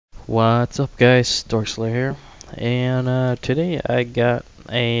What's up guys, Dorksler here, and today I got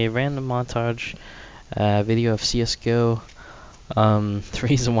a random montage video of CSGO. The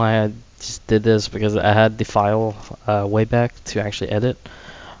reason why I just did this because I had the file way back to actually edit.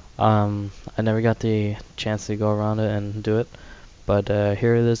 I never got the chance to go around it and do it, but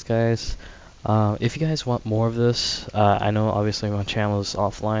here it is guys. If you guys want more of this, I know obviously my channel is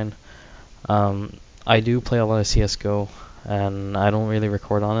offline. I do play a lot of CSGO and I don't really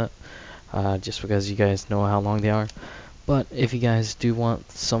record on it. Just because you guys know how long they are. But if you guys do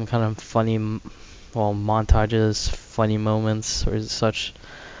want some kind of funny, montages, funny moments or such,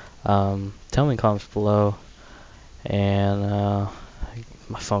 tell me in the comments below. And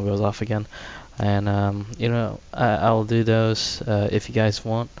my phone goes off again. And I'll do those if you guys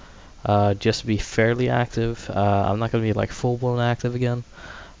want. Just to be fairly active. I'm not gonna be like full-blown active again.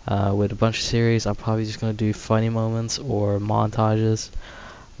 With a bunch of series, I'm probably just gonna do funny moments or montages.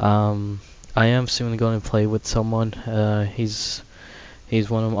 I am soon going to play with someone. He's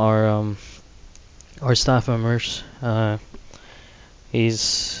one of our staff members.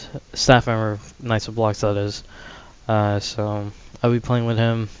 He's staff member, Knights of Blocks that is. So I'll be playing with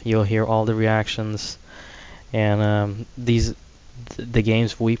him. You'll hear all the reactions, and the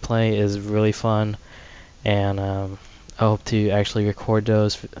games we play is really fun, and I hope to actually record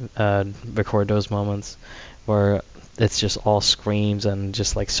those moments where it's just all screams and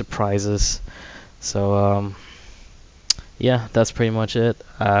just like surprises. So yeah, that's pretty much it.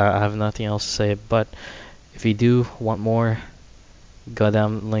 I have nothing else to say, but if you do want more, go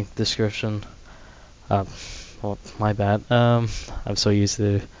down link description. Well, my bad. I'm so used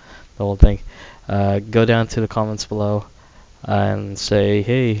to the whole thing. Go down to the comments below and say,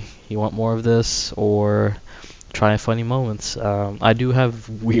 hey, you want more of this, or try funny moments. I do have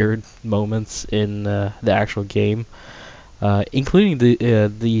weird moments in the actual game, including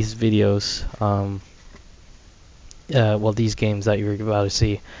these videos. These games that you're about to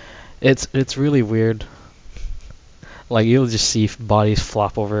see. It's really weird. Like you'll just see bodies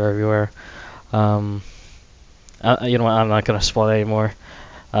flop over everywhere. You know what? I'm not gonna spoil it anymore.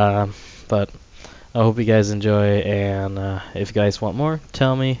 But I hope you guys enjoy, and if you guys want more,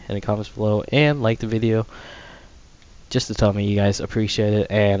 tell me in the comments below, and like the video just to tell me you guys appreciate it,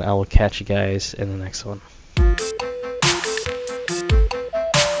 and I will catch you guys in the next one.